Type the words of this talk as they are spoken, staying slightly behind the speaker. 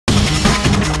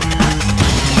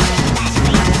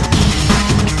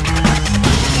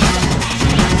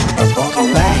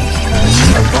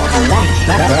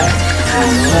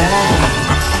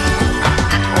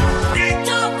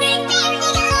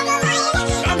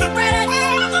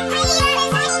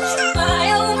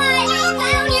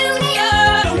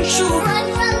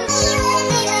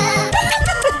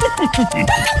I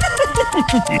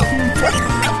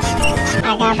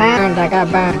got burned, I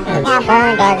got burned, I got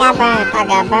burned, I got burned, I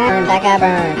got burned, I got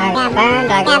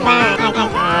burned, I got burned, I got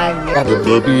burned, I got the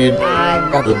W, I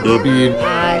got the W, I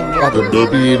got the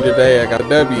W today, I got a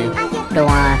W. Do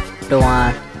I.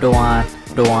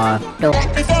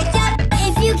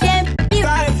 If you can't be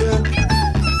right,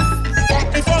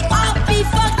 I'll be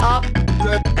fucked up.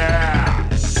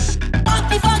 I'll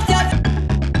be fucked up.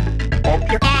 Up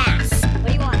your Ass. What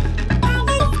do you want?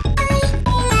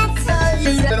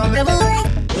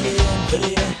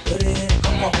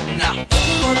 Come on now. You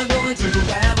wanna go into the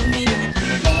rap with me?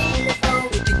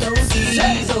 If you don't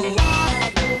see, so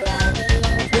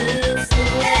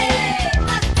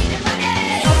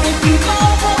if you go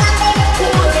for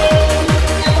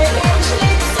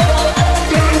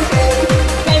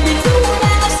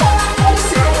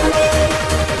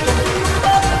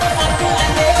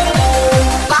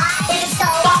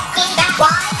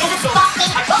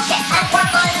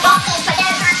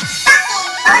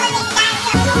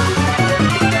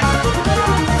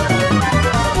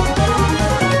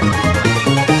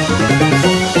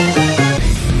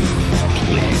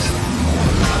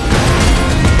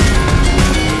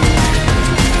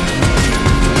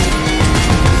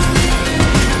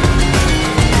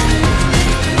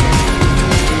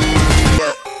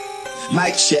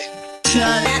mic check.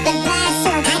 Not the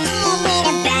bassoon, I don't need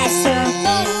a bassoon.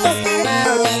 This is the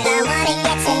moment I wanna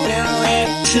get to know it.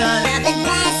 Not the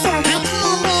bassoon, I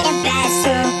don't need a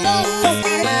bassoon. This is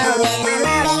the moment I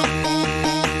love it.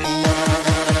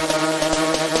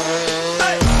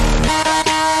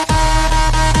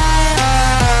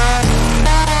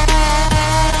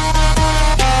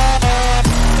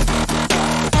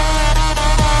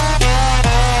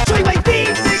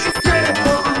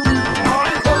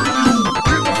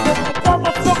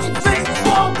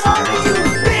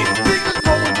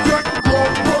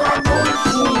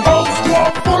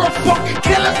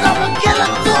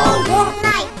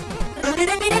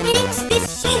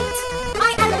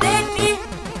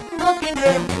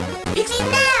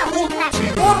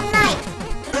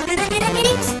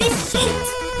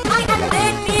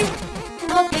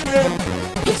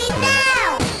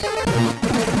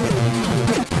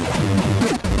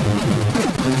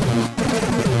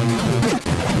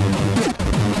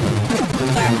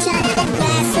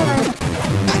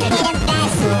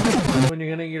 When you're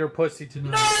gonna eat her pussy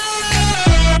tonight.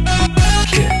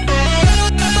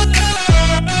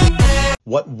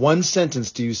 What one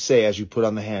sentence do you say as you put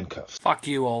on the handcuffs? Fuck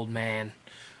you, old man.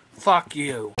 Fuck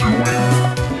you.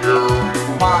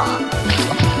 Mom.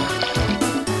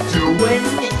 Doing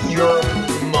your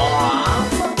mom.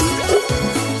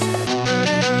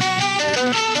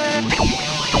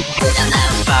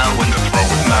 When the throw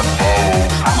is not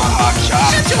bold, I'm a hot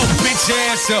shot. Shut your bitch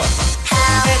ass up.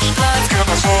 Let's get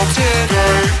us home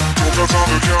today. Don't got time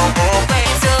to jump up.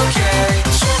 It's okay.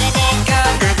 Shouldn't it go?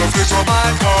 In the face of my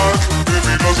heart, if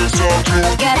he doesn't talk to you.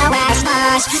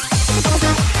 Ghettosmosh.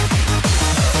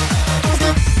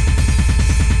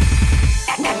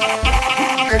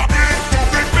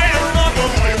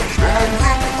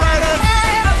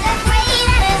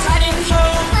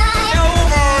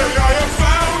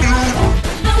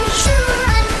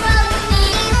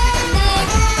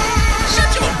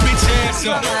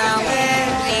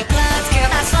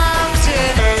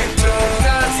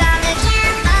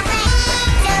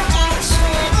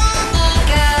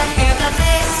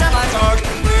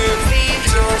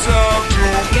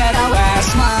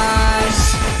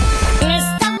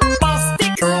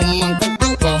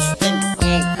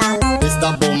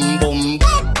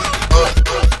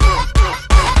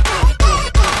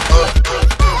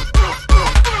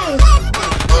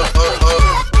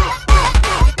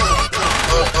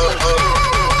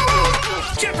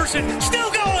 Still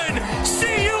going.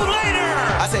 See you later.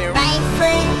 I say Right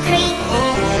foot creep.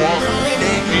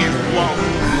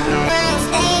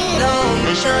 Stay low.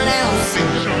 Show down.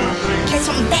 Catch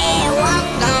some bad walk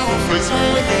down.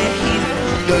 With that heat.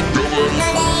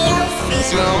 None of your feet.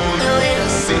 Do it or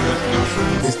see.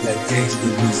 it's that gangster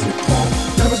music pump.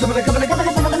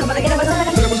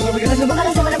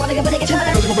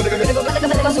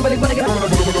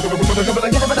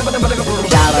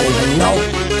 Y'all don't even know.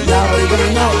 Y'all don't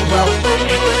even know, bro.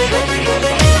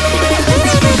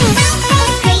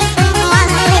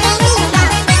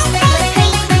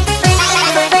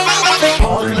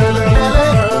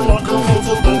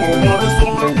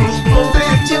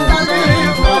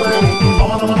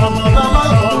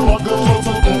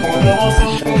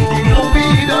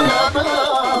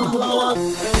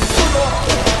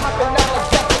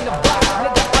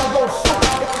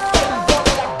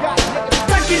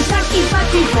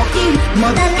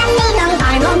 More than I need,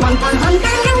 I don't want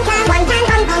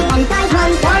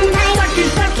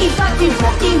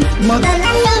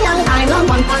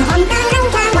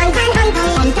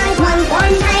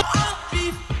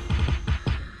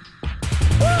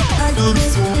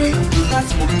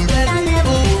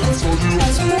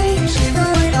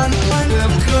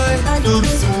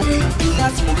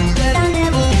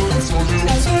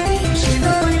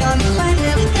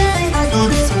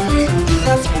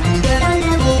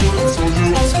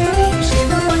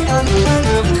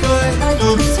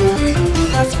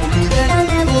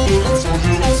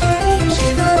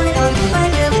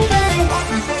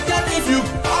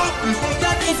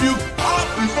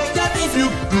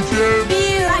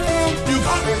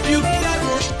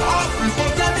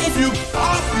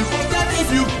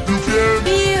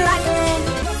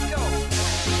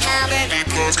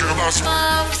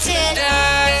Smoke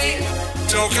today.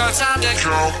 Don't got time to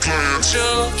count plans.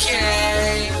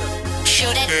 Okay.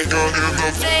 Shoot it Gun in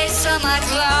the face on my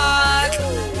clock.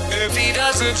 if he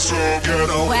doesn't, so get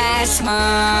away.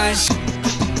 Westmosh.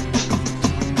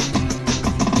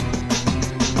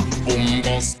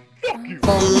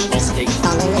 Boombastic,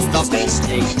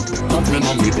 boombastic, don't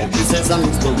remember what he says I'm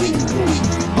doing.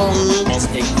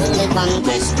 Boombastic,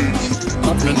 boombastic,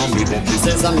 don't remember what he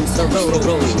says I'm so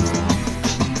roll.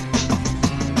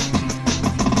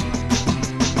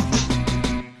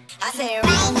 I say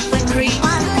right foot creep,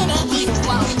 one minute heat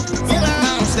walk. Sit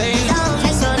around stage, don't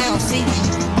mess so down see.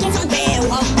 Get some bed,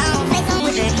 walk down, face on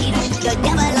with the heat. The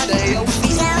devil under your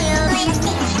feet. Tell you when to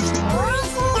speak. What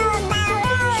you know about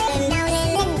road? You know that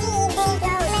the beat they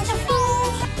go like a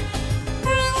freak.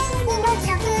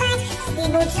 We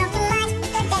go talking much,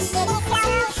 but that shit is so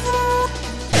sweet.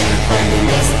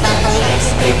 Boombastic,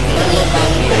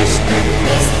 boombastic,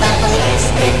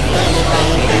 boombastic,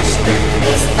 boombastic,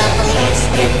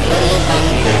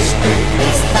 boombastic,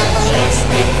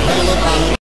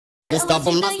 Mr.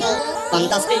 Boombastic,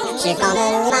 fantastic, she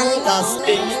coming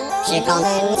fantastic, she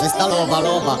coming just all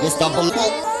over, Mr.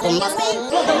 Boombastic, Boombastic.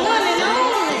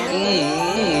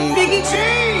 Biggie G!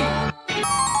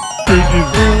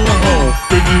 Biggie's in the hole,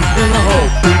 Biggie's in the hole,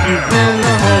 Biggie's in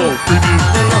the hole, Biggie's